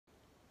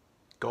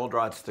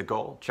GOLDRATT'S the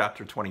goal,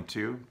 chapter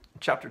 22.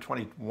 Chapter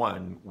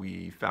 21,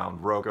 we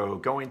found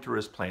Rogo going through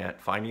his plant,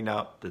 finding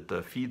out that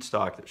the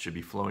feedstock that should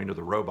be flowing to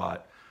the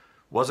robot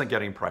wasn't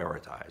getting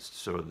prioritized.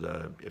 So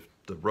if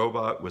the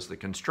robot was the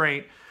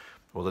constraint,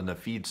 well then the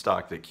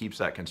feedstock that keeps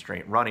that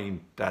constraint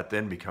running, that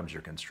then becomes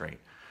your constraint.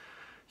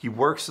 He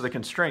works the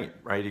constraint,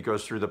 right? He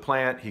goes through the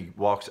plant, he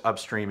walks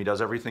upstream, he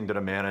does everything that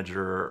a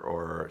manager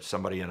or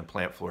somebody in a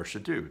plant floor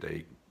should do.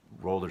 They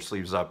roll their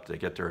sleeves up, they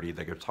get dirty,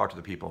 they go talk to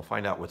the people and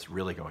find out what's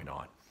really going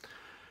on.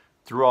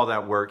 Through all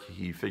that work,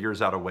 he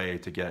figures out a way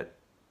to get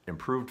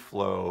improved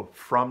flow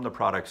from the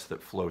products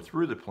that flow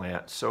through the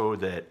plant so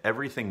that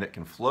everything that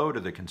can flow to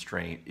the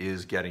constraint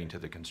is getting to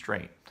the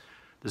constraint.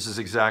 This is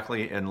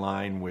exactly in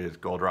line with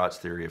GOLDRATT'S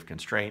theory of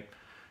constraint.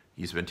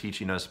 He's been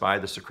teaching us by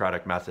the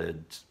Socratic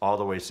method all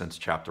the way since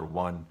chapter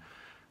 1,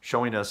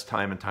 showing us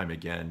time and time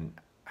again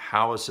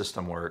how a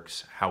system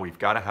works, how we've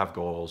got to have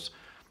goals,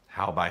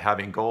 how by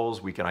having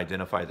goals we can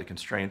identify the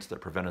constraints that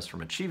prevent us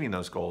from achieving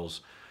those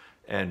goals,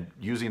 and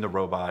using the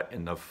robot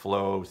in the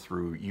flow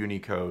through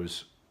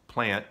Unico's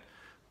plant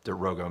that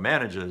Rogo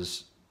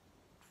manages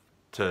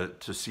to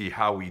see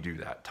how we do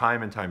that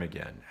time and time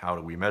again. How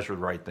do we measure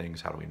the right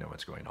things? How do we know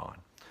what's going on?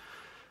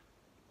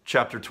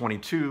 Chapter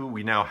 22,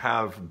 we now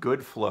have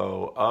good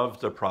flow of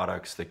the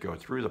products that go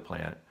through the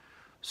plant.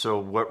 So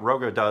what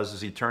Rogo does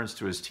is he turns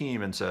to his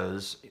team and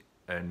says,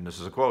 and this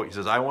is a quote, he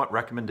says, "I want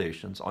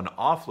recommendations on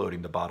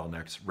offloading the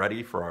bottlenecks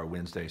ready for our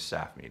Wednesday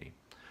staff meeting."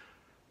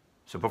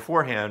 So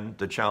beforehand,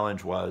 the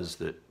challenge was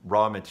that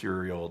raw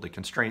material, the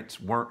constraints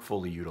weren't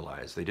fully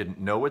utilized. They didn't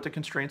know what the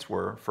constraints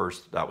were.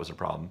 First, that was a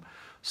problem.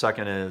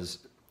 Second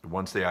is,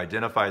 once they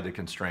identified the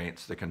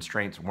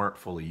constraints weren't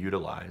fully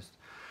utilized.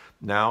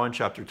 Now in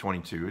chapter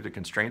 22, the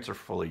constraints are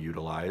fully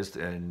utilized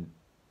and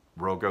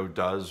Rogo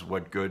does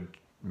what good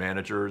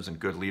managers and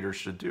good leaders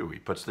should do. He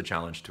puts the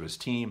challenge to his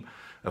team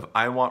of,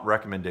 "I want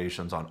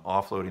recommendations on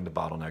offloading the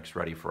bottlenecks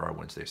ready for our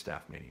Wednesday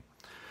staff meeting."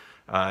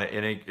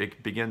 And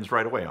it begins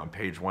right away on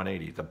page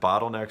 180. The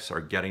bottlenecks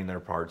are getting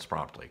their parts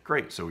promptly.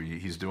 Great, so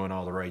he's doing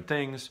all the right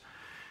things.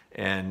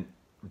 And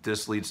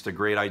this leads to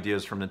great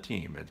ideas from the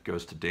team. It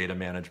goes to data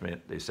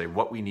management. They say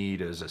what we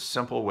need is a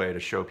simple way to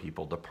show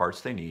people the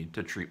parts they need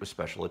to treat with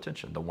special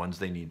attention, the ones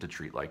they need to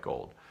treat like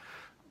gold.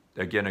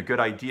 Again, a good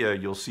idea,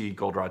 you'll see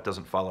GOLDRATT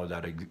doesn't follow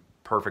that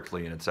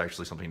perfectly, and it's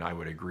actually something I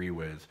would agree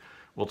with.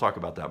 We'll talk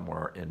about that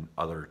more in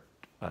other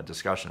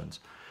discussions.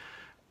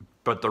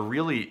 But the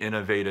really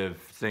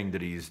innovative thing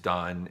that he's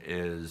done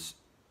is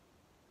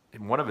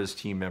one of his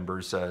team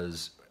members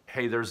says,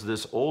 "Hey, there's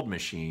this old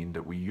machine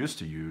that we used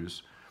to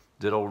use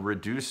that'll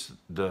reduce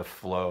the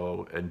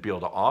flow and be able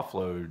to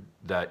offload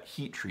that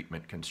heat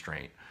treatment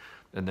constraint."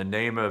 And the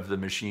name of the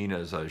machine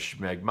is a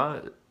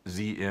Zmegma,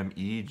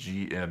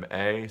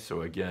 Z-M-E-G-M-A.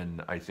 So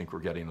again, I think we're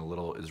getting a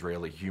little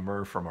Israeli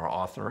humor from our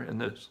author in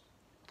this.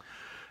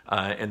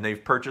 And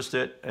they've purchased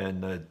it,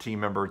 and the team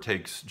member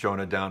takes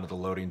Jonah down to the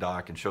loading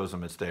dock and shows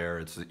him it's there.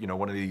 It's, you know,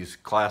 one of these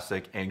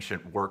classic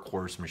ancient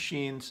workhorse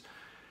machines.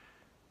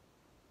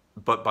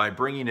 But by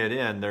bringing it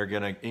in, they're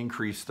going to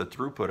increase the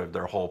throughput of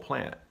their whole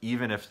plant.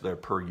 Even if the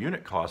per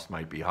unit cost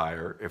might be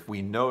higher, if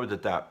we know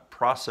that that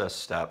process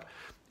step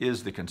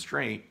is the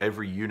constraint,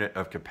 every unit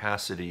of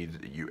capacity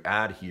that you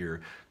add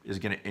here is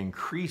going to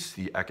increase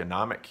the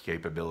economic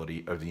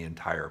capability of the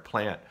entire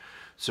plant.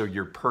 So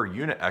your per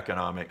unit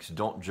economics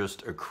don't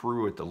just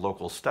accrue at the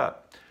local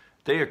step.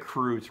 They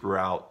accrue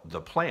throughout the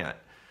plant.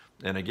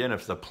 And again,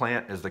 if the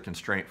plant is the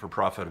constraint for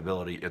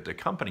profitability at the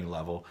company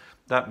level,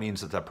 that means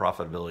that that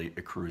profitability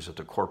accrues at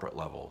the corporate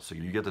level. So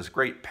you get this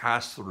great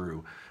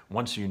pass-through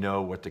once you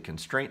know what the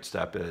constraint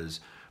step is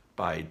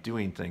by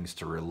doing things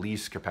to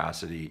release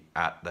capacity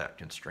at that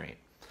constraint.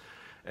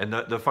 And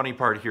the funny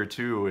part here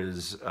too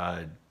is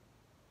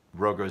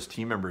Rogo's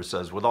team member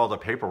says, with all the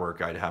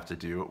paperwork I'd have to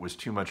do, it was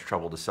too much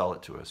trouble to sell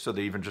it to us. So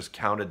they even just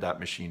counted that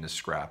machine as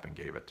scrap and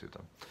gave it to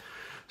them.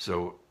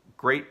 So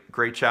great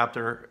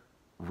chapter.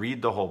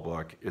 Read the whole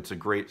book. It's a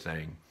great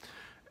thing.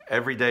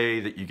 Every day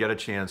that you get a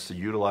chance to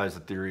utilize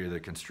the theory of the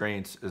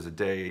constraints is a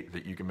day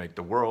that you can make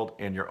the world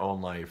and your own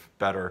life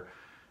better.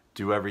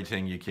 Do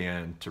everything you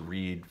can to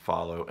read,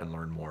 follow, and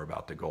learn more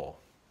about the goal.